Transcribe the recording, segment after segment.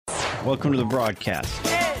Welcome to the broadcast.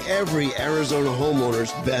 Every Arizona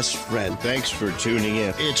homeowner's best friend. Thanks for tuning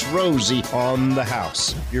in. It's Rosie On the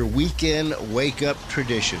house. your weekend wake-up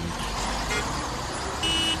tradition.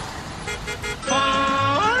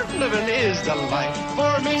 Farm living is the life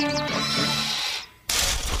for me.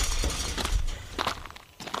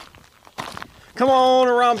 Come on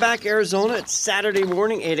around back, Arizona. It's Saturday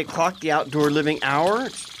morning, 8 o'clock, the outdoor living hour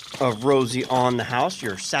of Rosie on the House,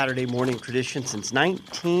 your Saturday morning tradition since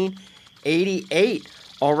 1988.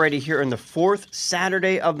 Already here in the fourth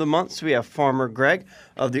Saturday of the month, so we have Farmer Greg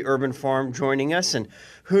of the Urban Farm joining us. And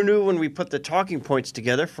who knew when we put the talking points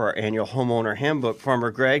together for our annual homeowner handbook,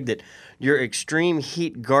 Farmer Greg, that your extreme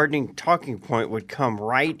heat gardening talking point would come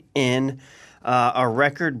right in a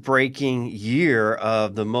record-breaking year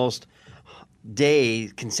of the most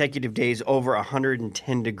consecutive days over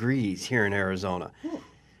 110 degrees here in Arizona.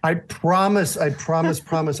 I promise, I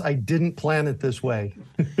didn't plan it this way.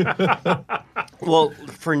 Well,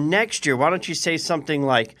 for next year, why don't you say something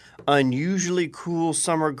like unusually cool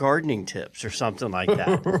summer gardening tips or something like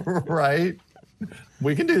that? Right.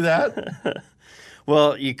 We can do that.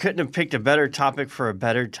 Well, you couldn't have picked a better topic for a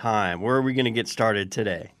better time. Where are we going to get started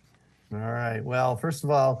today? All right. Well, first of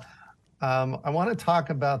all, I want to talk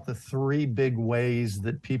about the three big ways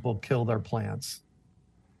that people kill their plants.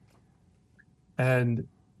 And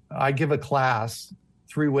I give a class,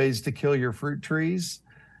 3 ways to kill your fruit trees.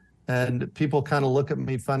 And people kind of look at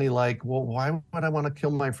me funny, like, well, why would I want to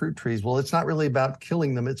kill my fruit trees? Well, it's not really about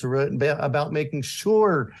killing them. It's about making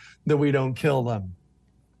sure that we don't kill them.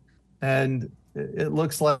 And it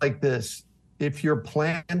looks like this. If you're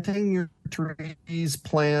planting your trees,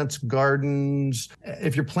 plants, gardens,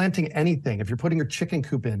 if you're planting anything, if you're putting your chicken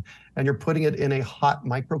coop in and you're putting it in a hot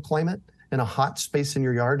microclimate, in a hot space in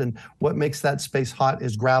your yard, and what makes that space hot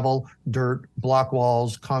is gravel, dirt, block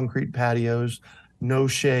walls, concrete patios, no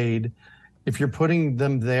shade. If you're putting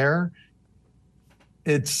them there,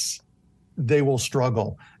 they will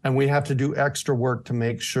struggle. And we have to do extra work to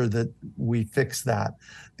make sure that we fix that.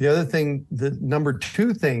 The other thing, the number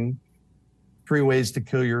 2 thing, 3 ways to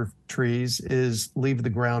kill your trees, is leave the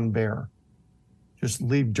ground bare. Just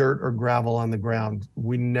leave dirt or gravel on the ground.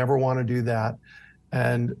 We never want to do that.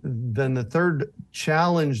 And then the third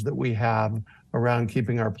challenge that we have around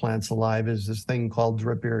keeping our plants alive is this thing called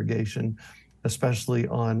drip irrigation, especially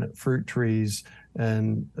on fruit trees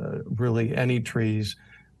and really any trees.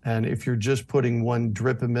 And if you're just putting one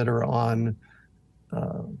drip emitter on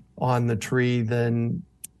the tree, then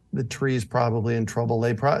the tree is probably in trouble.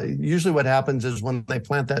 Usually what happens is when they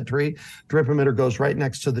plant that tree, drip emitter goes right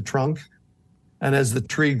next to the trunk. And as the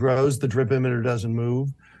tree grows, the drip emitter doesn't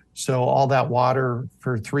move. So all that water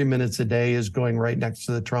for 3 minutes a day is going right next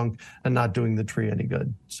to the trunk and not doing the tree any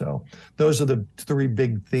good. So those are the 3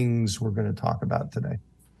 big things we're going to talk about today.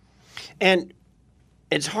 And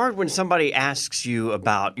it's hard when somebody asks you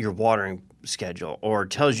about your watering schedule or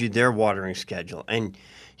tells you their watering schedule, and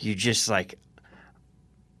you just like,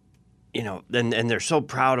 you know, and they're so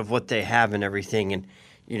proud of what they have and everything. And,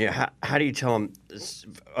 you know, how do you tell them?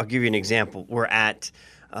 I'll give you an example. We're at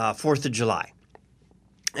 4th of July.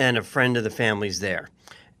 And a friend of the family's there.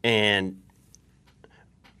 And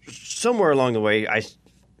somewhere along the way,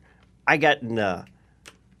 I got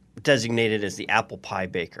designated as the apple pie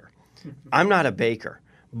baker. I'm not a baker,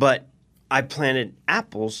 but I planted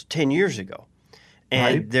apples 10 years ago.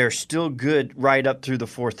 And they're still good right up through the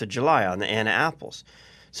 4th of July on the Anna apples.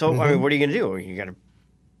 So, I mean, what are you going to do? You got to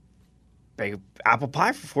bake apple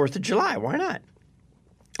pie for 4th of July. Why not?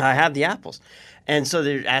 I have the apples. And so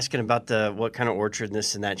they're asking about what kind of orchard and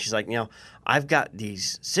this and that. She's like, you know, I've got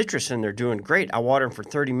these citrus and they're doing great. I water them for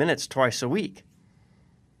 30 minutes twice a week.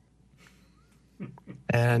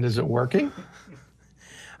 And is it working?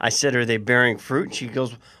 I said, are they bearing fruit? She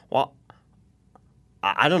goes, well,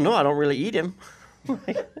 I don't know. I don't really eat them. Well,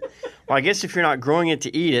 I guess if you're not growing it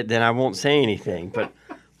to eat it, then I won't say anything. But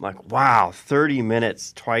I'm like, wow, 30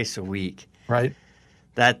 minutes twice a week. Right.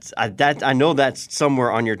 I know that's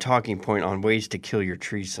somewhere on your talking point on ways to kill your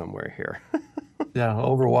trees somewhere here. Yeah,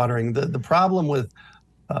 overwatering. The problem with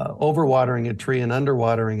overwatering a tree and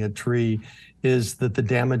underwatering a tree is that the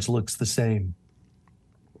damage looks the same.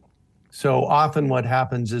 So often what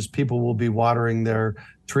happens is people will be watering their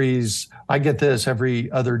trees. I get this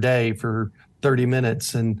every other day for 30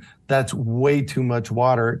 minutes, and that's way too much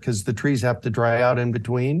water because the trees have to dry out in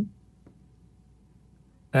between.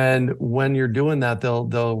 And when you're doing that,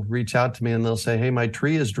 they'll reach out to me and they'll say, hey, my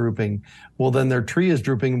tree is drooping. Well, then their tree is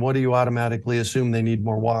drooping. What do you automatically assume? They need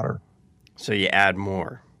more water. So you add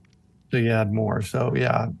more. So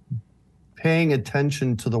yeah, paying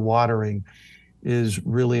attention to the watering. is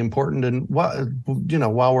really important. And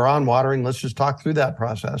while we're on watering, let's just talk through that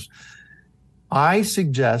process. I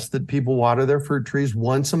suggest that people water their fruit trees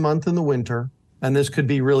once a month in the winter, and this could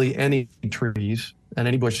be really any trees and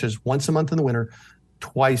any bushes, once a month in the winter,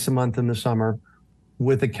 twice a month in the summer,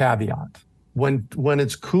 with a caveat. When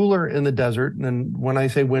it's cooler in the desert, and when I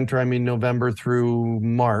say winter, I mean November through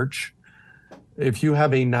March, if you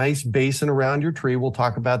have a nice basin around your tree, we'll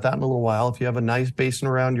talk about that in a little while. If you have a nice basin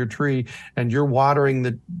around your tree and you're watering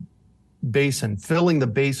the basin, filling the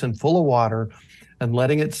basin full of water and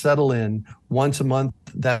letting it settle in once a month,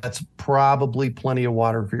 that's probably plenty of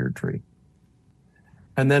water for your tree.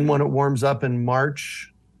 And then when it warms up in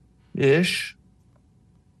March-ish,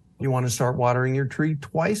 you want to start watering your tree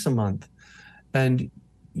twice a month. And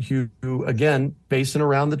you, again, basin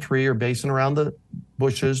around the tree or basin around the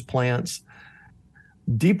bushes, plants,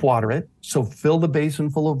 deep water it. So fill the basin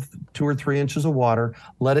full of 2 or 3 inches of water,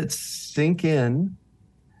 let it sink in.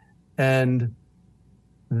 And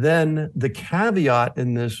then the caveat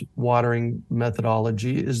in this watering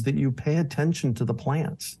methodology is that you pay attention to the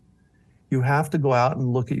plants. You have to go out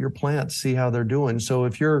and look at your plants, see how they're doing. So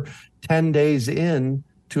if you're 10 days in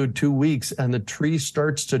to 2 weeks and the tree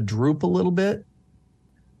starts to droop a little bit,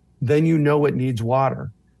 then you know it needs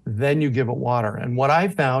water. Then you give it water. And what I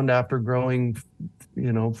found after growing,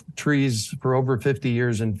 trees for over 50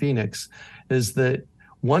 years in Phoenix is that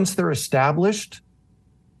once they're established,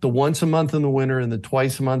 the once a month in the winter and the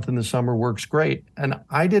twice a month in the summer works great. And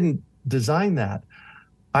I didn't design that.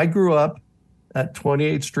 I grew up at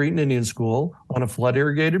 28th Street in Indian School on a flood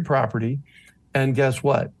irrigated property. And guess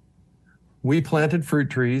what? We planted fruit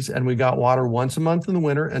trees and we got water once a month in the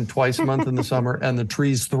winter and twice a month in the summer, and the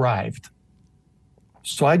trees thrived.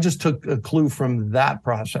 So I just took a clue from that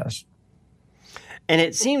process. And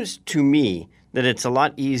it seems to me that it's a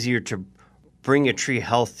lot easier to bring a tree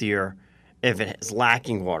healthier if it is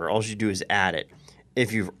lacking water. All you do is add it.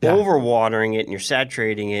 If you're overwatering it and you're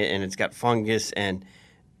saturating it and it's got fungus, and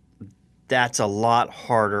that's a lot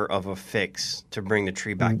harder of a fix to bring the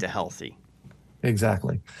tree back to healthy.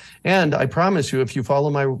 Exactly. And I promise you, if you follow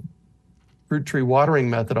my fruit tree watering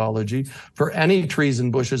methodology for any trees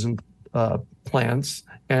and bushes and plants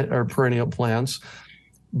or perennial plants,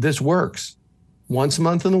 this works. Once a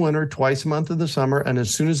month in the winter, twice a month in the summer, and as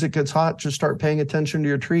soon as it gets hot, just start paying attention to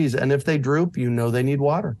your trees. And if they droop, they need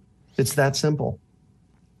water. It's that simple.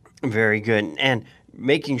 Very good. And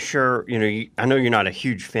making sure, I know you're not a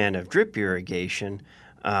huge fan of drip irrigation,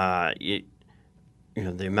 the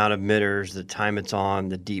amount of emitters, the time it's on,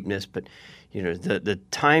 the deepness, but, the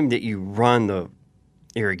time that you run the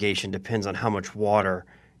irrigation depends on how much water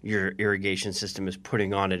your irrigation system is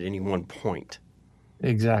putting on at any one point.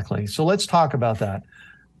 Exactly. So let's talk about that.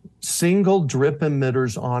 Single drip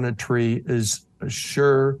emitters on a tree is a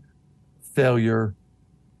sure failure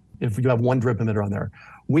if you have one drip emitter on there.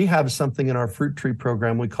 We have something in our fruit tree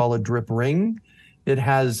program we call a drip ring. It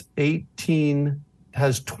has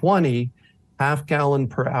 20 half-gallon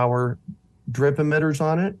per hour drip emitters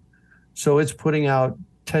on it. So it's putting out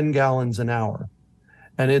 10 gallons an hour.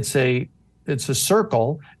 And it's a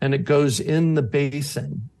circle, and it goes in the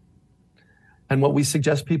basin. And what we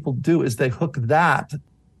suggest people do is they hook that,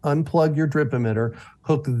 unplug your drip emitter,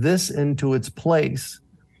 hook this into its place,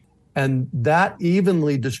 and that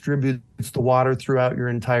evenly distributes the water throughout your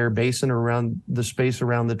entire basin or around the space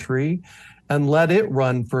around the tree, and let it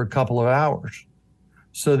run for a couple of hours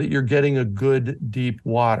so that you're getting a good deep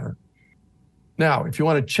water. Now, if you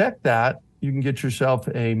want to check that, you can get yourself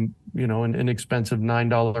an inexpensive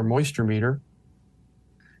 $9 moisture meter.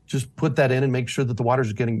 Just put that in and make sure that the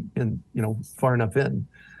water's getting in, far enough in.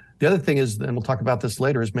 The other thing is, and we'll talk about this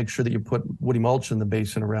later, is make sure that you put woody mulch in the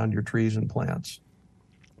basin around your trees and plants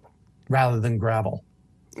rather than gravel.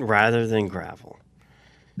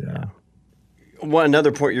 Yeah. Well,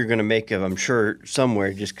 another point you're going to make I'm sure,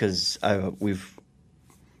 somewhere, just because we've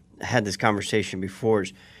had this conversation before,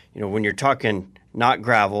 is, when you're talking not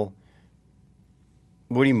gravel,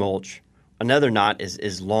 woody mulch, another knot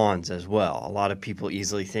is lawns as well. A lot of people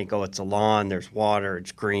easily think, it's a lawn, there's water,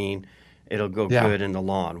 it's green, it'll go good in the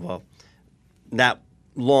lawn. Well, that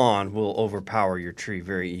lawn will overpower your tree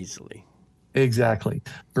very easily. Exactly.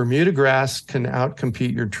 Bermuda grass can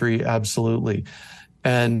outcompete your tree, absolutely.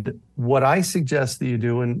 And what I suggest that you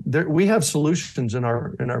do, and we have solutions in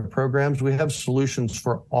our programs. We have solutions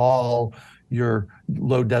for all your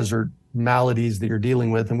low desert maladies that you're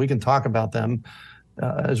dealing with, and we can talk about them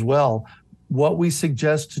as well. What we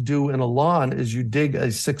suggest to do in a lawn is you dig a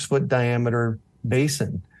 6-foot diameter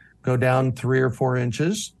basin, go down 3 or 4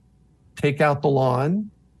 inches, take out the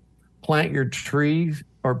lawn, plant your tree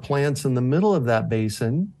or plants in the middle of that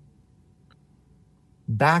basin,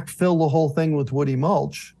 backfill the whole thing with woody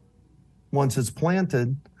mulch once it's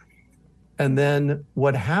planted. And then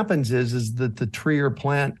what happens is that the tree or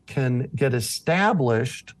plant can get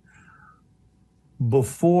established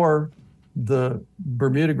before the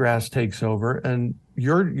Bermuda grass takes over. And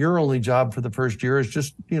your only job for the first year is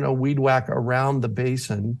just, weed whack around the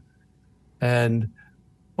basin. And,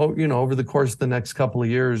 over the course of the next couple of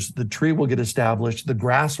years, the tree will get established, the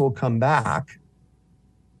grass will come back,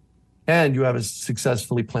 and you have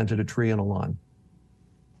successfully planted a tree in a lawn.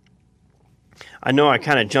 I know I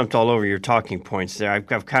kind of jumped all over your talking points there.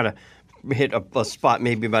 I've kind of hit a spot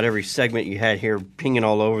maybe about every segment you had here, pinging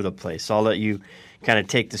all over the place. So I'll let you kind of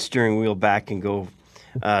take the steering wheel back and go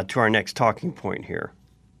to our next talking point here.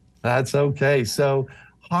 That's okay. So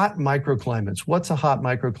hot microclimates. What's a hot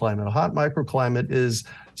microclimate? A hot microclimate is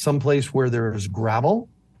someplace where there is gravel,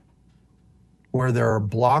 where there are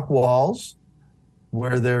block walls,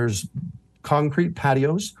 where there's concrete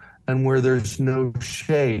patios, and where there's no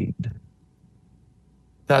shade.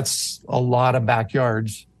 That's a lot of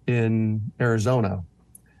backyards in Arizona.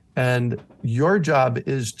 And your job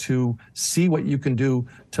is to see what you can do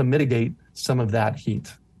to mitigate some of that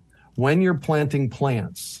heat. When you're planting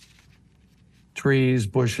plants, trees,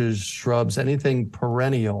 bushes, shrubs, anything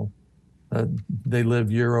perennial, they live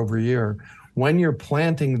year over year. When you're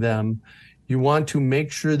planting them, you want to make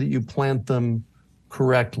sure that you plant them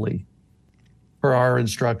correctly per our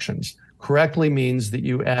instructions. Correctly means that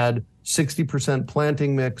you add 60%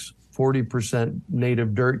 planting mix, 40%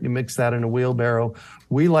 native dirt. You mix that in a wheelbarrow.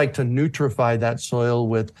 We like to nutrify that soil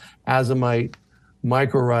with azomite,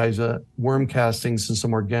 mycorrhiza, worm castings, and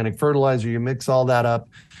some organic fertilizer. You mix all that up,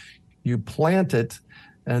 you plant it,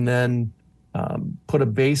 and then put a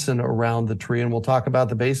basin around the tree. And we'll talk about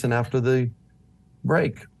the basin after the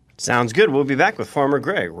break. Sounds good. We'll be back with Farmer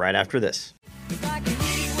Greg right after this.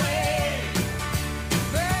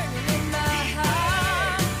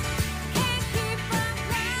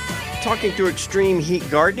 Talking through extreme heat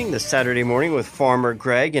gardening this Saturday morning with Farmer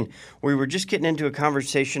Greg, and we were just getting into a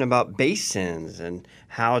conversation about basins and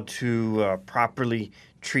how to properly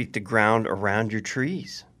treat the ground around your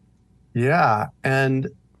trees. Yeah, and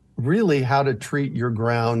really how to treat your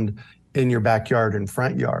ground in your backyard and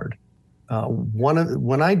front yard.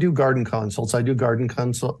 When I do garden consults, I do garden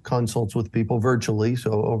consults with people virtually,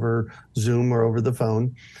 so over Zoom or over the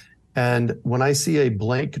phone. And when I see a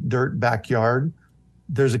blank dirt backyard,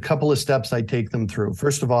 there's a couple of steps I take them through.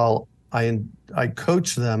 First of all, I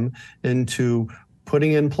coach them into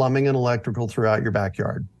putting in plumbing and electrical throughout your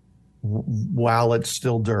backyard while it's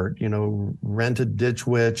still dirt. Rent a ditch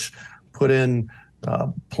witch, put in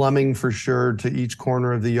plumbing for sure to each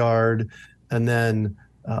corner of the yard, and then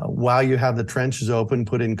while you have the trenches open,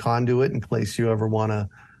 put in conduit in case you ever want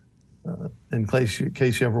to, in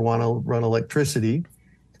case you ever want to run electricity.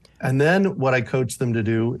 And then what I coach them to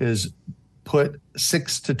do is put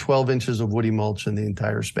 6 to 12 inches of woody mulch in the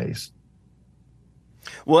entire space.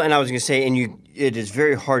 Well, and I was going to say, it is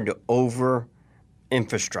very hard to over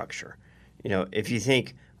infrastructure. If you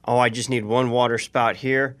think, I just need one water spout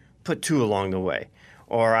here, put 2 along the way.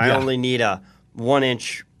 Or I only need a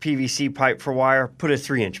 1-inch PVC pipe for wire, put a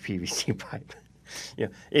 3-inch PVC pipe.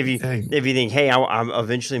 If you think, hey, I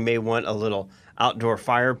eventually may want a little outdoor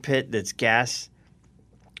fire pit that's gas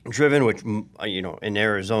driven, which, in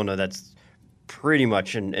Arizona, that's pretty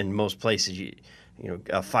much in most places,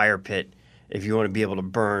 a fire pit, if you want to be able to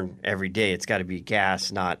burn every day, it's got to be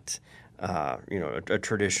gas, not, a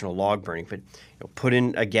traditional log burning. But put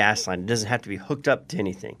in a gas line. It doesn't have to be hooked up to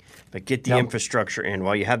anything, but get the infrastructure in.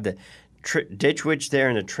 While you have the ditch witch there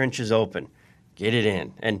and the trenches open, get it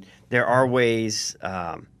in. And there are ways,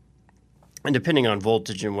 and depending on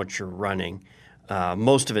voltage and what you're running,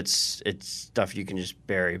 most of it's stuff you can just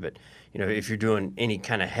bury, but if you're doing any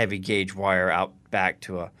kind of heavy gauge wire out back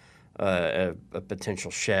to a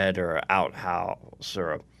potential shed or an outhouse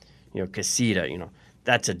or a casita,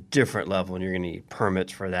 that's a different level, and you're going to need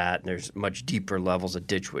permits for that. And there's much deeper levels a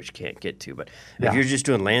ditch witch can't get to. But if you're just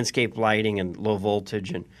doing landscape lighting and low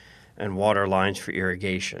voltage and water lines for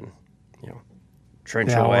irrigation,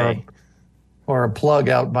 trench away. Or a plug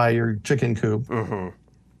out by your chicken coop. Mm-hmm.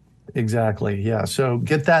 Exactly, yeah. So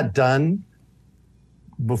get that done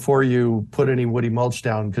before you put any woody mulch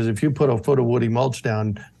down, because if you put a foot of woody mulch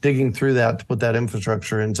down, digging through that to put that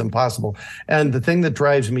infrastructure in is impossible. And the thing that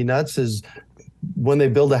drives me nuts is when they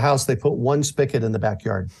build a house, they put one spigot in the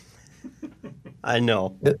backyard. I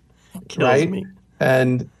know. Right? Me.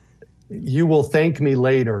 And you will thank me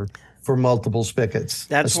later for multiple spigots,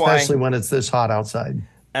 especially when it's this hot outside.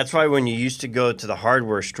 That's why when you used to go to the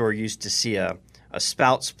hardware store, you used to see a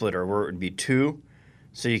spout splitter where it would be 2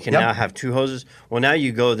 So you can Yep. now have 2 hoses. Well, now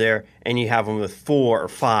you go there and you have them with 4 or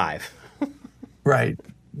 5. Right.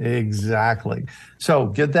 Exactly. So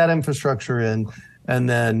get that infrastructure in and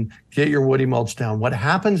then get your woody mulch down. What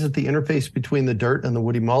happens at the interface between the dirt and the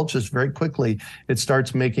woody mulch is very quickly, it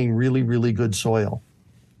starts making really, really good soil.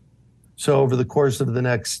 So over the course of the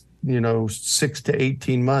next, 6 to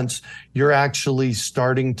 18 months, you're actually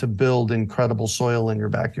starting to build incredible soil in your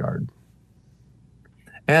backyard.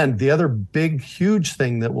 And the other big, huge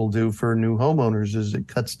thing that we'll do for new homeowners is it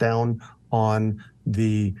cuts down on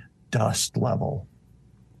the dust level.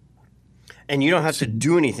 And you don't have to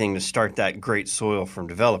do anything to start that great soil from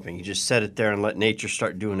developing. You just set it there and let nature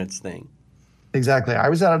start doing its thing. Exactly. I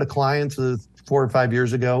was out at a client 4 or 5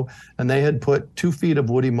 years ago, and they had put 2 feet of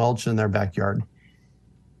woody mulch in their backyard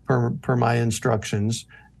per my instructions.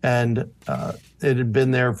 And it had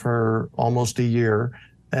been there for almost a year.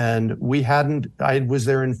 And I was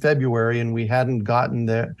there in February, and we hadn't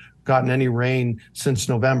gotten any rain since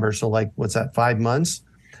November. So what's that, 5 months?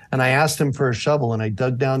 And I asked him for a shovel, and I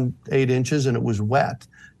dug down 8 inches, and it was wet.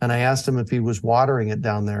 And I asked him if he was watering it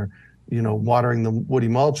down there, watering the woody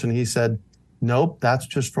mulch. And he said, nope, that's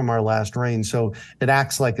just from our last rain. So it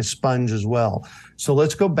acts like a sponge as well. So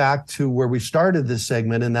let's go back to where we started this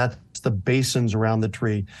segment, and that's the basins around the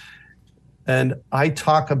tree. And I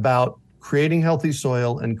talk about creating healthy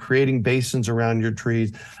soil and creating basins around your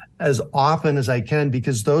trees as often as I can,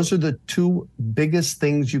 because those are the 2 biggest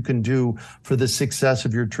things you can do for the success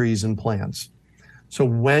of your trees and plants. So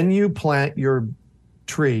when you plant your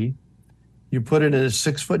tree, you put it in a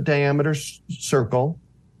 6-foot diameter circle,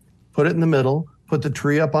 put it in the middle, put the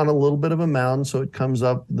tree up on a little bit of a mound so it comes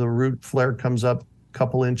up, the root flare comes up a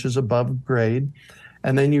couple inches above grade,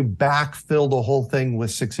 and then you backfill the whole thing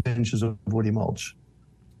with 6 inches of woody mulch.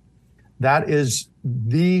 That is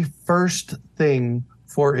the first thing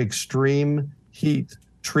for extreme heat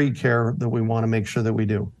tree care that we want to make sure that we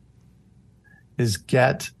do, is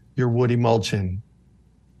get your woody mulch in.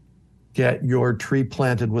 Get your tree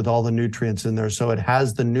planted with all the nutrients in there so it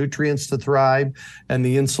has the nutrients to thrive and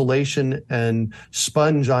the insulation and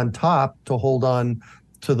sponge on top to hold on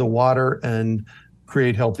to the water and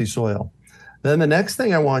create healthy soil. Then the next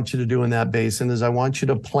thing I want you to do in that basin is I want you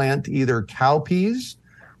to plant either cowpeas,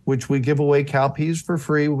 which we give away cowpeas for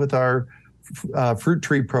free with our fruit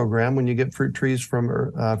tree program. When you get fruit trees from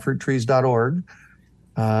fruittrees.org,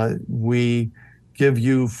 we give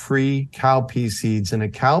you free cowpea seeds. And a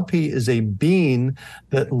cowpea is a bean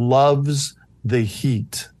that loves the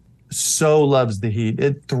heat, so loves the heat.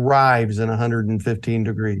 It thrives in 115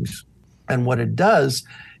 degrees. And what it does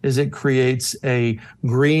is it creates a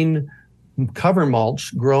green cover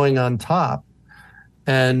mulch growing on top,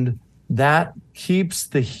 and that keeps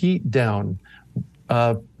the heat down.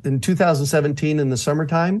 In 2017, in the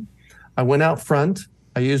summertime, I went out front.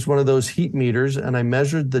 I used one of those heat meters, and I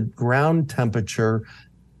measured the ground temperature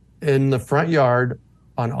in the front yard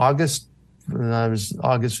on middle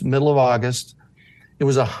of August. It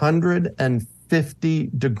was 150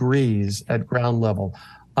 degrees at ground level.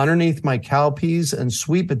 Underneath my cowpeas and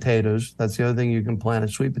sweet potatoes, that's the other thing you can plant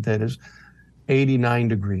is sweet potatoes, 89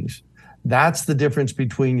 degrees. That's the difference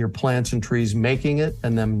between your plants and trees making it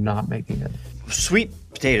and them not making it. Sweet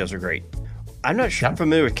potatoes are great. I'm not sure I'm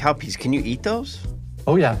familiar with cowpeas. Can you eat those?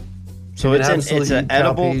 Oh, yeah. So it's an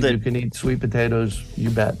edible that you can eat sweet potatoes,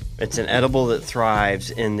 you bet. It's an edible that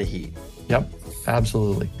thrives in the heat. Yep,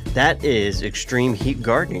 absolutely. That is extreme heat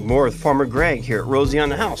gardening. More with Farmer Greg here at Rosie on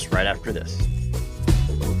the House right after this.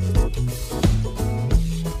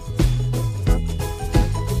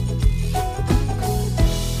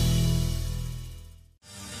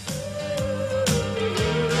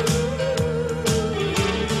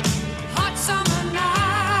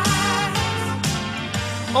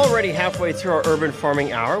 Already halfway through our urban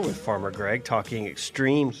farming hour with Farmer Greg talking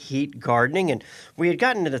extreme heat gardening, and we had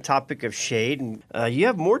gotten to the topic of shade, and you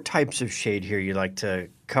have more types of shade here you'd like to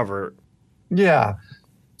cover. Yeah.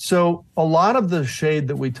 So a lot of the shade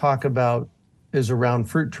that we talk about is around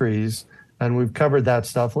fruit trees, and we've covered that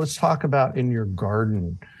stuff. Let's talk about in your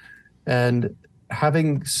garden and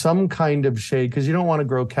having some kind of shade, because you don't want to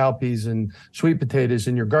grow cowpeas and sweet potatoes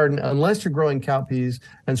in your garden unless you're growing cowpeas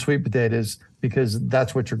and sweet potatoes, because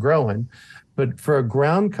that's what you're growing. But for a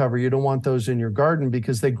ground cover, you don't want those in your garden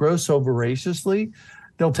because they grow so voraciously,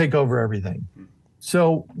 they'll take over everything.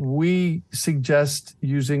 So we suggest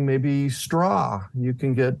using maybe straw. You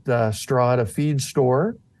can get straw at a feed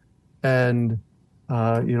store and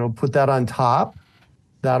put that on top.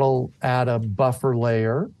 That'll add a buffer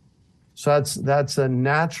layer. So that's a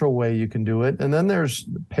natural way you can do it. And then there's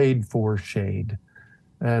paid for shade.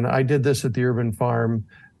 And I did this at the urban farm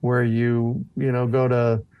where you know, go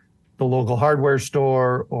to the local hardware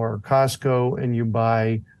store or Costco and you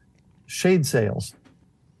buy shade sails.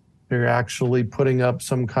 You're actually putting up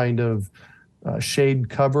some kind of shade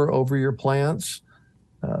cover over your plants.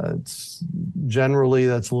 It's generally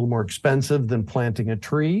that's a little more expensive than planting a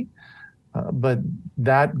tree, but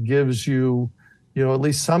that gives you, you know, at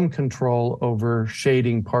least some control over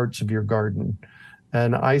shading parts of your garden.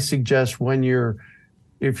 And I suggest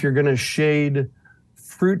if you're going to shade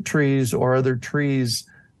fruit trees or other trees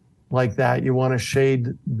like that, you want to shade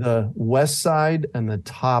the west side and the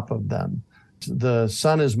top of them. The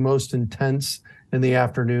sun is most intense in the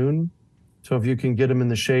afternoon. So if you can get them in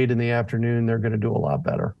the shade in the afternoon, they're going to do a lot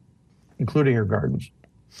better, including your gardens.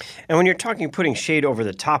 And when you're talking putting shade over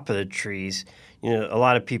the top of the trees, you know, a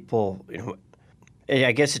lot of people, you know,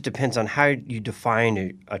 I guess it depends on how you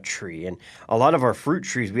define a tree. And a lot of our fruit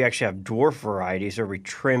trees, we actually have dwarf varieties, or we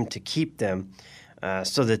trim to keep them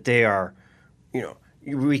so that they are, you know,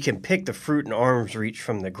 we can pick the fruit in arm's reach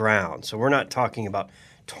from the ground. So we're not talking about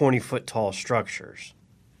 20-foot tall structures.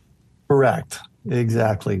 Correct.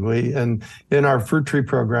 Exactly. And in our fruit tree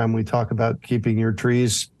program, we talk about keeping your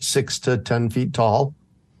trees 6 to 10 feet tall.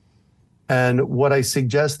 And what I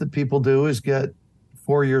suggest that people do is get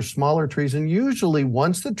for your smaller trees. And usually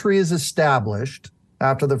once the tree is established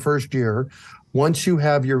after the first year, once you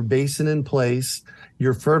have your basin in place,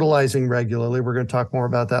 you're fertilizing regularly. We're going to talk more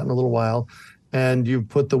about that in a little while. And you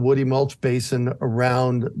put the woody mulch basin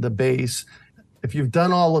around the base. If you've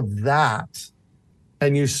done all of that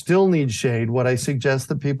and you still need shade, what I suggest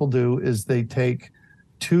that people do is they take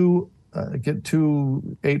get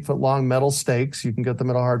two 8-foot long metal stakes. You can get them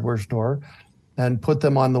at a hardware store, and put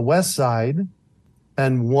them on the west side,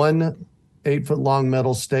 and one 8-foot long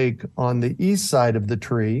metal stake on the east side of the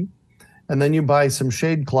tree. And then you buy some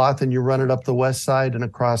shade cloth and you run it up the west side and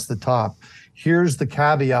across the top. Here's the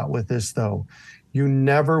caveat with this, though. You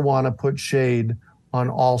never want to put shade on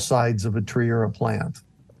all sides of a tree or a plant.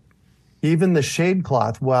 Even the shade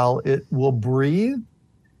cloth, while it will breathe,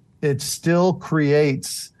 it still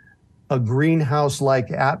creates a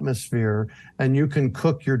greenhouse-like atmosphere, and you can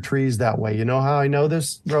cook your trees that way. You know how I know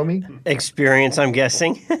this, Romy? Experience, I'm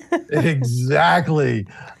guessing. Exactly.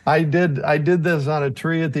 I did this on a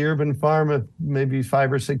tree at the urban farm maybe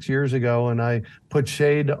 5 or 6 years ago, and I put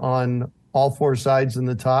shade on all 4 sides and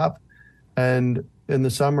the top. And in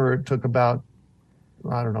the summer, it took about,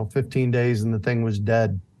 15 days, and the thing was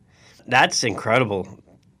dead. That's incredible.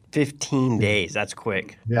 15 days. That's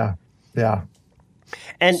quick. Yeah. Yeah.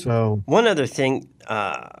 And so, one other thing,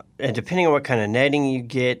 and depending on what kind of netting you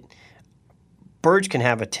get, birds can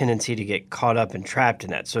have a tendency to get caught up and trapped in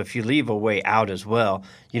that. So if you leave a way out as well,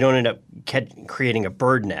 you don't end up creating a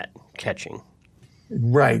bird net catching.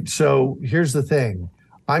 Right. So here's the thing.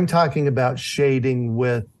 I'm talking about shading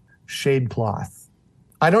with shade cloth.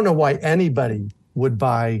 I don't know why anybody would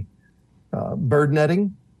buy bird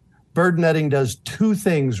netting. Bird netting does 2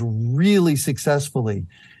 things really successfully.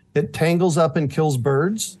 It tangles up and kills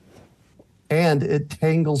birds, and it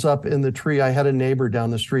tangles up in the tree. I had a neighbor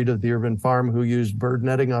down the street of the urban farm who used bird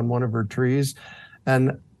netting on one of her trees,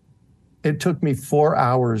 and it took me 4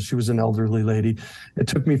 hours. She was an elderly lady. It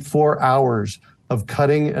took me 4 hours of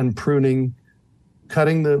cutting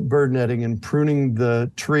the bird netting and pruning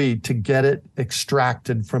the tree to get it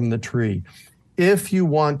extracted from the tree. If you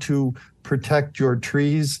want to protect your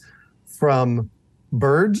trees from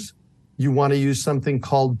birds, you want to use something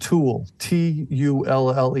called tulle,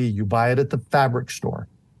 Tulle. You buy it at the fabric store.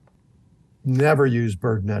 Never use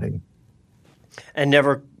bird netting. And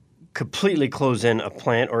never completely close in a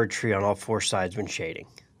plant or a tree on all 4 sides when shading.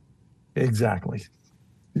 Exactly.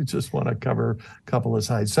 You just want to cover a couple of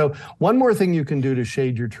sides. So one more thing you can do to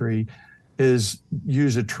shade your tree is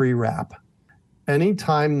use a tree wrap.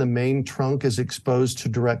 Anytime the main trunk is exposed to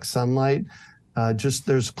direct sunlight,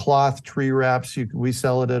 there's cloth tree wraps. We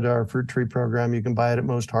sell it at our fruit tree program. You can buy it at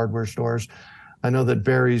most hardware stores. I know that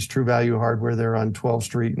Barry's True Value Hardware there on 12th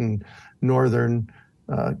Street in Northern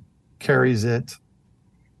carries it.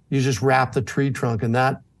 You just wrap the tree trunk, and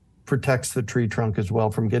that protects the tree trunk as well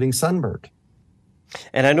from getting sunburned.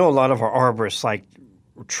 And I know a lot of our arborists like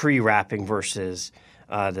tree wrapping versus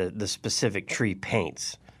the specific tree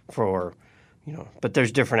paints for, but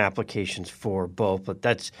there's different applications for both. But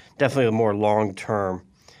that's definitely a more long-term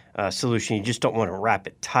solution. You just don't want to wrap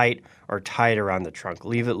it tight or tight around the trunk.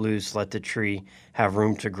 Leave it loose. Let the tree have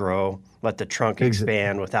room to grow. Let the trunk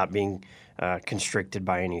expand without being constricted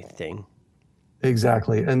by anything.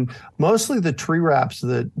 Exactly. And mostly the tree wraps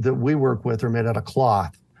that we work with are made out of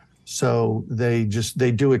cloth. So they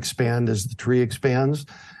do expand as the tree expands.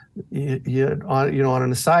 On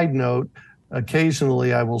an aside note,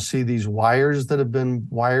 occasionally I will see these wires that have been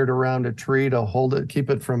wired around a tree to hold it, keep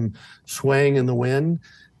it from swaying in the wind.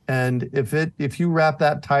 And if you wrap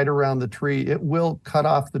that tight around the tree, it will cut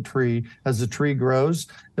off the tree. As the tree grows,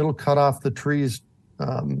 it'll cut off the tree's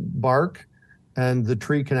bark, and the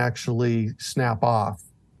tree can actually snap off.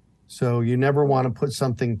 So you never want to put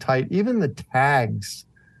something tight. Even the tags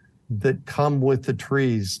that come with the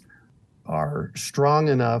trees are strong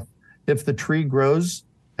enough. If the tree grows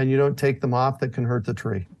and you don't take them off, that can hurt the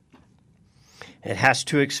tree. It has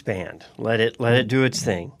to expand. Let it do its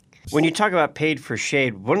thing. When you talk about paid for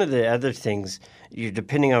shade, one of the other things,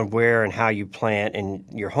 depending on where and how you plant and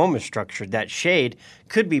your home is structured, that shade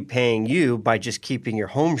could be paying you by just keeping your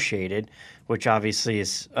home shaded, which obviously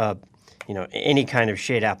is, any kind of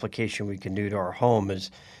shade application we can do to our home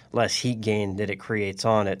is less heat gain that it creates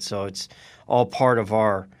on it. So it's all part of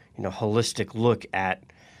our, holistic look at,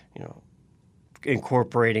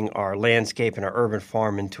 incorporating our landscape and our urban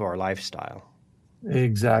farm into our lifestyle.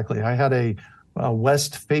 Exactly. I had a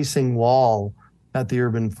west-facing wall at the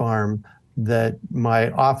urban farm that my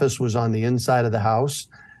office was on the inside of the house.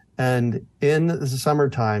 And in the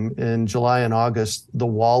summertime, in July and August, the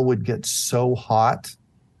wall would get so hot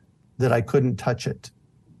that I couldn't touch it.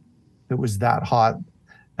 It was that hot.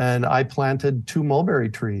 And I planted 2 mulberry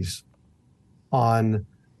trees on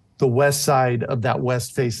the west side of that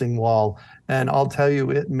west-facing wall. And I'll tell you,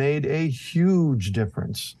 it made a huge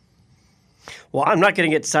difference. Well, I'm not going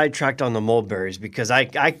to get sidetracked on the mulberries because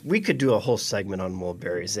we could do a whole segment on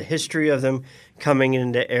mulberries, the history of them coming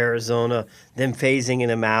into Arizona, them phasing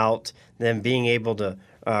them out, them being able to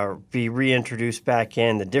be reintroduced back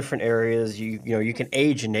in the different areas. You can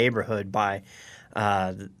age a neighborhood by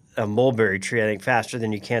a mulberry tree, I think, faster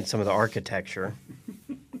than you can some of the architecture.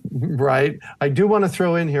 Right. I do want to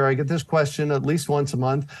throw in here, I get this question at least once a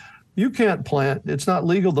month. You can't plant, it's not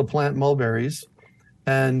legal to plant mulberries.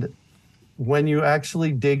 And when you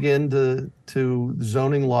actually dig into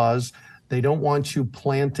zoning laws, they don't want you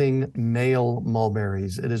planting male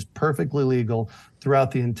mulberries. It is perfectly legal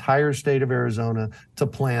throughout the entire state of Arizona to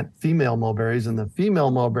plant female mulberries, and the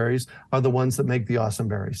female mulberries are the ones that make the awesome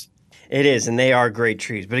berries. It is, and they are great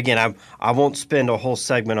trees. But again, I won't spend a whole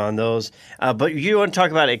segment on those. But you want to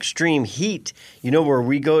talk about extreme heat. You know where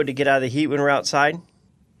we go to get out of the heat when we're outside?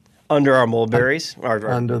 Under our mulberries.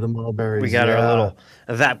 Under the mulberries. We got our little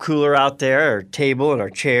evap cooler out there, our table and our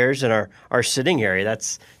chairs and our sitting area.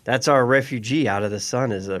 That's our refugee out of the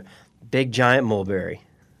sun, is a big giant mulberry.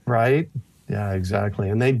 Right? Yeah, exactly.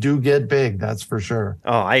 And they do get big, that's for sure.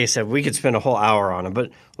 Oh, like I said, we could spend a whole hour on them,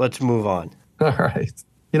 but let's move on. All right.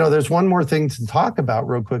 There's one more thing to talk about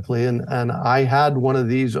real quickly, and I had one of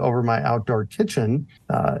these over my outdoor kitchen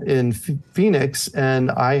in Phoenix,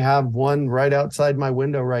 and I have one right outside my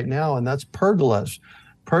window right now, and that's pergolas.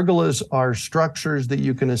 Pergolas are structures that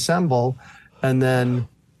you can assemble, and then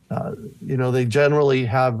they generally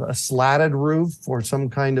have a slatted roof or some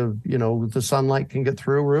kind of, the sunlight can get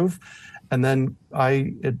through roof. And then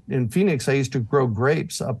in Phoenix, I used to grow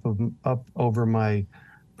grapes up over my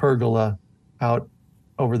pergola out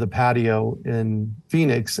over the patio in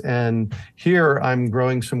Phoenix. And here I'm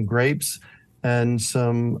growing some grapes and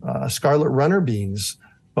some scarlet runner beans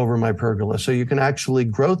over my pergola. So you can actually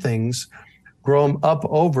grow things, grow them up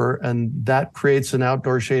over, and that creates an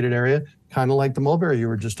outdoor shaded area, kind of like the mulberry you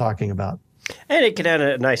were just talking about. And it can add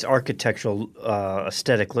a nice architectural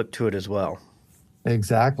aesthetic look to it as well.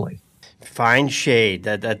 Exactly. Find shade.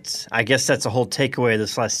 I guess that's a whole takeaway of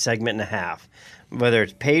this last segment and a half. Whether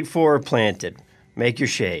it's paid for or planted, make your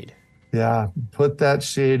shade. Yeah, put that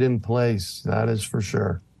shade in place. That is for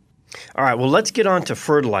sure. All right, well, let's get on to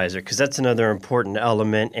fertilizer because that's another important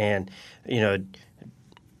element, and,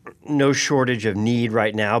 no shortage of need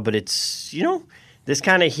right now, but it's, this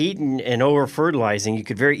kind of heat and over-fertilizing, you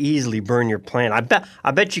could very easily burn your plant.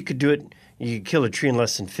 I bet you could do it. You could kill a tree in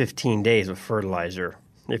less than 15 days with fertilizer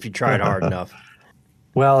if you tried hard enough.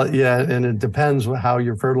 Well, yeah, and it depends how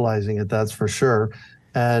you're fertilizing it, that's for sure.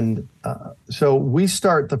 And so we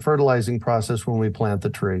start the fertilizing process when we plant the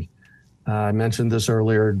tree. I mentioned this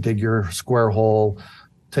earlier, dig your square hole,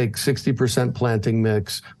 take 60% planting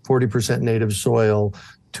mix, 40% native soil,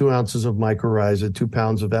 2 ounces of mycorrhiza, 2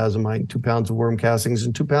 pounds of azomite, 2 pounds of worm castings,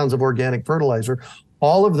 and 2 pounds of organic fertilizer.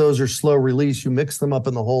 All of those are slow release. You mix them up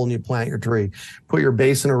in the hole and you plant your tree. Put your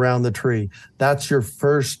basin around the tree. That's your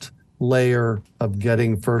first layer of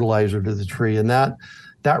getting fertilizer to the tree. And that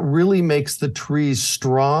really makes the trees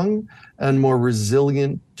strong and more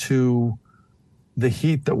resilient to the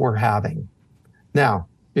heat that we're having. Now,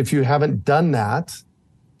 if you haven't done that,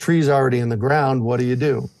 trees already in the ground, what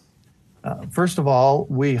do? First of all,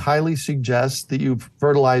 we highly suggest that you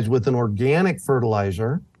fertilize with an organic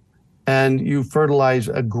fertilizer, and you fertilize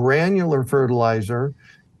a granular fertilizer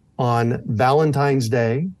on Valentine's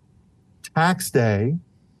Day, Tax Day,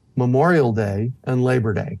 Memorial Day, and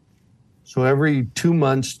Labor Day. So every 2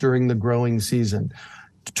 months during the growing season.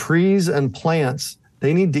 Trees and plants,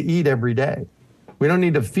 they need to eat every day. We don't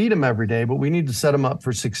need to feed them every day, but we need to set them up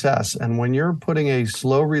for success. And when you're putting a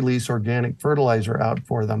slow release organic fertilizer out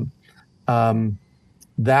for them,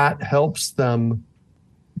 that helps them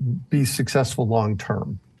be successful long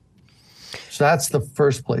term. So that's the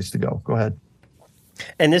first place to go. Go ahead.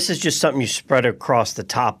 And this is just something you spread across the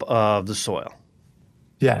top of the soil.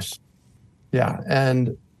 Yes. Yeah.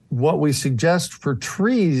 And what we suggest for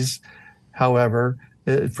trees, however,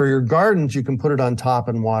 for your gardens, you can put it on top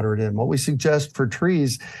and water it in. What we suggest for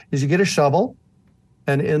trees is you get a shovel,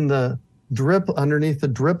 and in the drip, underneath the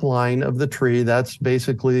drip line of the tree, that's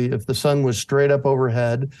basically if the sun was straight up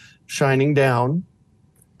overhead, shining down,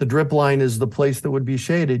 the drip line is the place that would be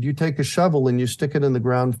shaded. You take a shovel and you stick it in the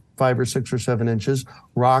ground 5 or 6 or 7 inches,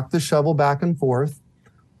 rock the shovel back and forth,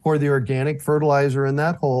 pour the organic fertilizer in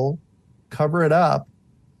that hole, cover it up,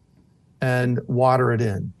 and water it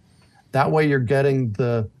in. That way you're getting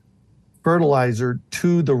the fertilizer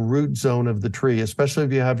to the root zone of the tree, especially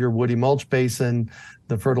if you have your woody mulch basin.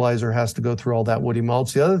 The fertilizer has to go through all that woody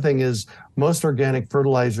mulch. The other thing is most organic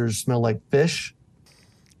fertilizers smell like fish,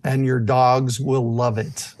 and your dogs will love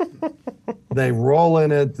it. They roll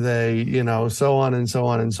in it, so on and so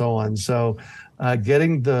on and so on. So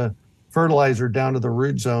getting the fertilizer down to the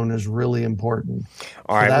root zone is really important.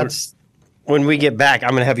 All right. When we get back, I'm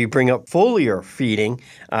going to have you bring up foliar feeding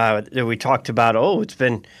that we talked about. It's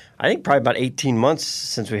been, I think, probably about 18 months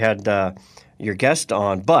since we had your guest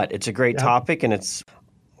on, but it's a great topic, and it's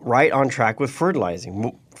right on track with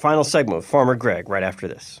fertilizing. Final segment with Farmer Greg right after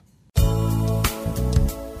this.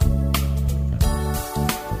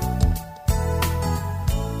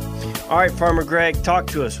 All right, Farmer Greg, talk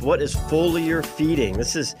to us. What is foliar feeding?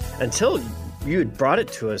 This is, until you had brought it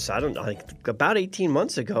to us, I think about 18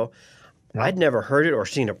 months ago, I'd never heard it or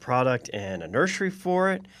seen a product and a nursery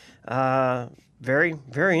for it. Very,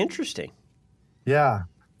 very interesting. Yeah.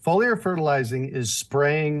 Foliar fertilizing is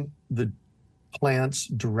spraying the plants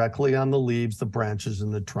directly on the leaves, the branches,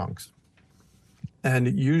 and the trunks.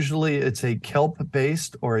 And usually it's a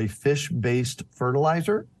kelp-based or a fish-based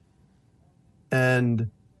fertilizer. And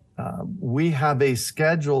we have a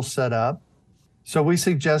schedule set up. So we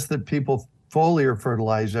suggest that people foliar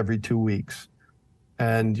fertilize every 2 weeks.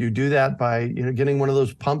 And you do that by getting one of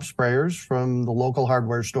those pump sprayers from the local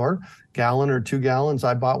hardware store, gallon or 2 gallons.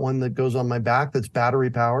 I bought one that goes on my back that's battery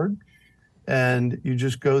powered. And you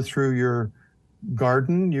just go through your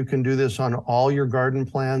garden. You can do this on all your garden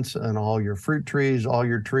plants and all your fruit trees, all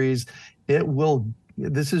your trees.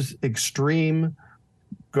 This is extreme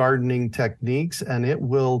gardening techniques, and it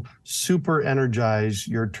will super energize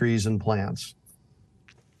your trees and plants.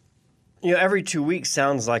 Every 2 weeks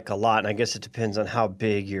sounds like a lot, and I guess it depends on how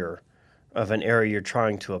big of an area you're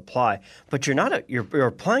trying to apply. But you're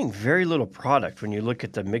applying very little product when you look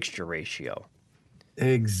at the mixture ratio.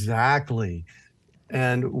 Exactly.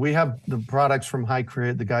 And we have the products from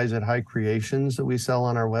the guys at High Creations that we sell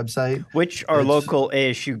on our website. Which are local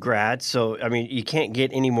ASU grads, so, you can't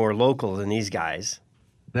get any more local than these guys.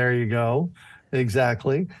 There you go.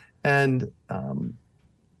 Exactly. And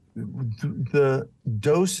the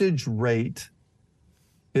dosage rate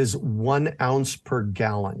is 1 ounce per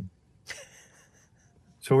gallon.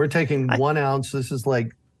 So we're taking 1 ounce. This is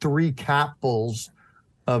like 3 capfuls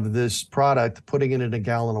of this product, putting it in a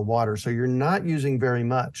gallon of water. So you're not using very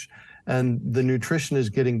much. And the nutrition is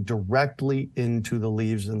getting directly into the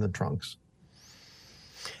leaves and the trunks.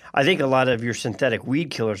 I think a lot of your synthetic weed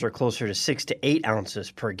killers are closer to 6 to 8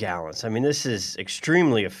 ounces per gallon. So, this is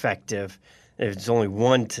extremely effective. It's only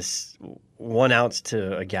 1 ounce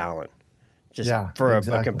to a gallon, for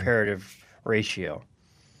a comparative ratio.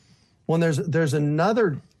 Well, there's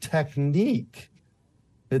another technique.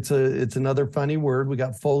 It's another funny word. We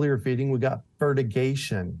got foliar feeding. We got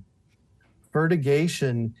fertigation.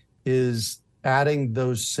 Fertigation is adding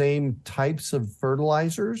those same types of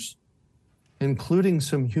fertilizers, including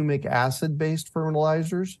some humic acid-based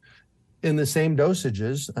fertilizers, in the same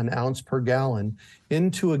dosages, 1 ounce per gallon,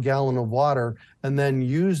 into a gallon of water, and then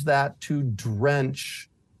use that to drench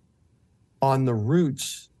on the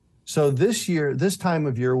roots. So this time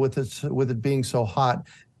of year, with it being so hot,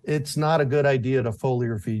 it's not a good idea to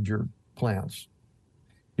foliar feed your plants.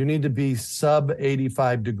 You need to be sub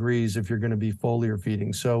 85 degrees if you're going to be foliar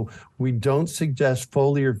feeding. So we don't suggest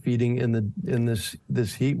foliar feeding in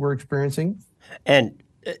this heat we're experiencing. And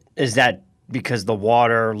Is that because the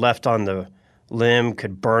water left on the limb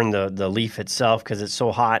could burn the leaf itself because it's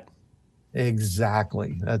so hot?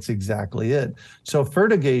 Exactly. That's exactly it. So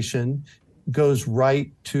fertigation goes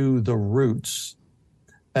right to the roots.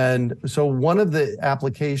 And so one of the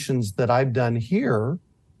applications that I've done here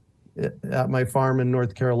at my farm in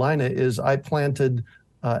North Carolina is I planted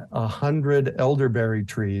 100 elderberry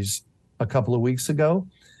trees a couple of weeks ago,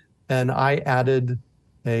 and I added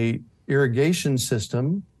a irrigation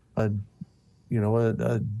system, a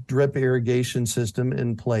drip irrigation system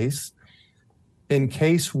in place in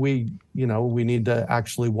case we need to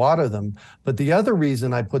actually water them. But the other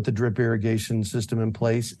reason I put the drip irrigation system in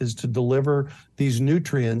place is to deliver these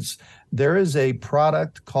nutrients. There is a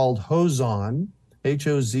product called Hozon,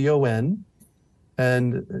 Hozon,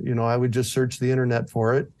 and I would just search the internet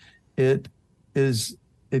for it. It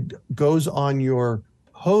goes on your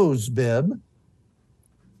hose bib,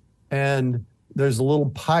 and there's a little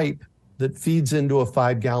pipe that feeds into a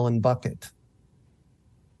 5-gallon bucket.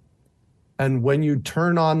 And when you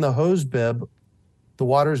turn on the hose bib, the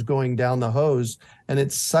water's going down the hose and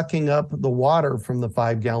it's sucking up the water from the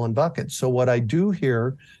 5-gallon bucket. So what I do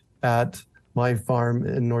here at my farm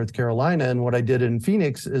in North Carolina, and what I did in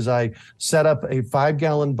Phoenix, is I set up a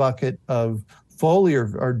 5-gallon bucket of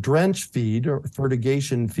foliar or drench feed or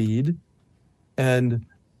fertigation feed. And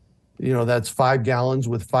that's 5 gallons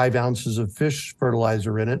with 5 ounces of fish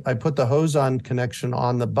fertilizer in it. I put the Hozon connection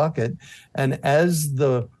on the bucket, and as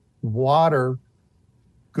the water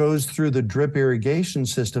goes through the drip irrigation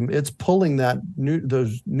system, it's pulling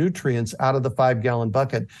those nutrients out of the 5-gallon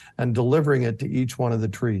bucket and delivering it to each one of the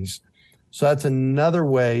trees. So that's another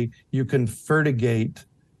way you can fertigate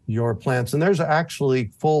your plants. And there's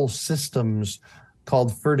actually full systems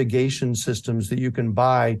called fertigation systems that you can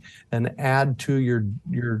buy and add to your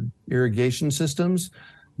irrigation systems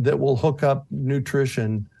that will hook up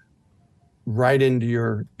nutrition right into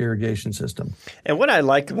your irrigation system. And what I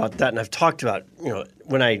like about that, and I've talked about,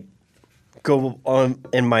 when I go on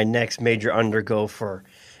in my next major undergo for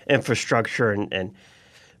infrastructure and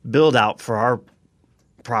build out for our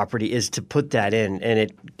property, is to put that in. And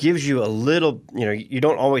it gives you a little, you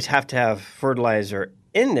don't always have to have fertilizer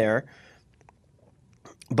in there,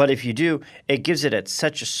 but if you do, it gives it at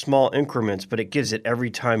such a small increments, but it gives it every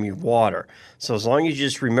time you water. So as long as you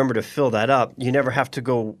just remember to fill that up, you never have to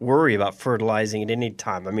go worry about fertilizing at any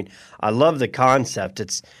time. I mean, I love the concept.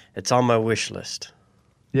 It's on my wish list.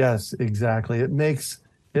 Yes, exactly. It makes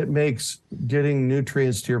getting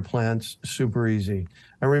nutrients to your plants super easy.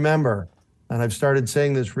 And remember, and I've started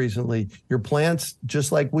saying this recently, your plants,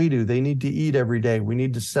 just like we do, they need to eat every day. We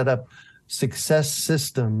need to set up success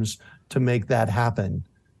systems to make that happen.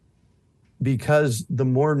 Because the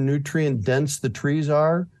more nutrient dense the trees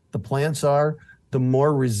are, the plants are, the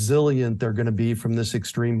more resilient they're going to be from this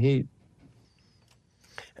extreme heat.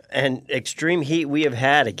 And extreme heat we have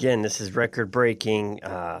had, again, this is record-breaking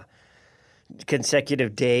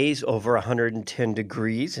consecutive days over 110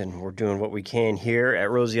 degrees, and we're doing what we can here at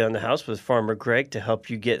Rosie on the House with Farmer Greg to help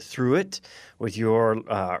you get through it with your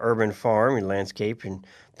urban farm, your landscape, and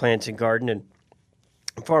plants and garden. And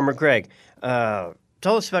Farmer Greg,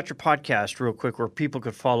 tell us about your podcast real quick where people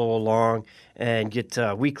could follow along and get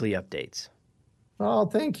weekly updates. Oh,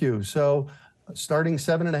 thank you. So starting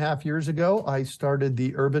 7.5 years ago, I started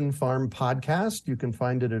the Urban Farm Podcast. You can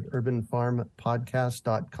find it at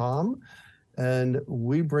urbanfarmpodcast.com. And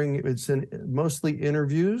it's mostly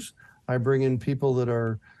interviews. I bring in people that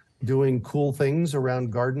are doing cool things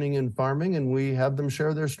around gardening and farming, and we have them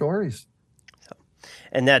share their stories.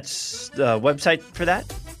 And that's the website for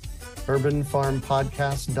that?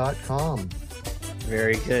 urbanfarmpodcast.com.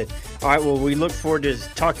 Very good. All right, well, we look forward to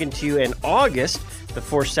talking to you in August, the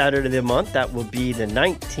fourth Saturday of the month. That will be the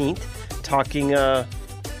 19th, talking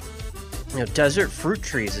desert fruit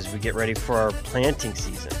trees as we get ready for our planting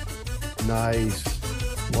season. Nice.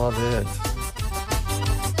 Love it.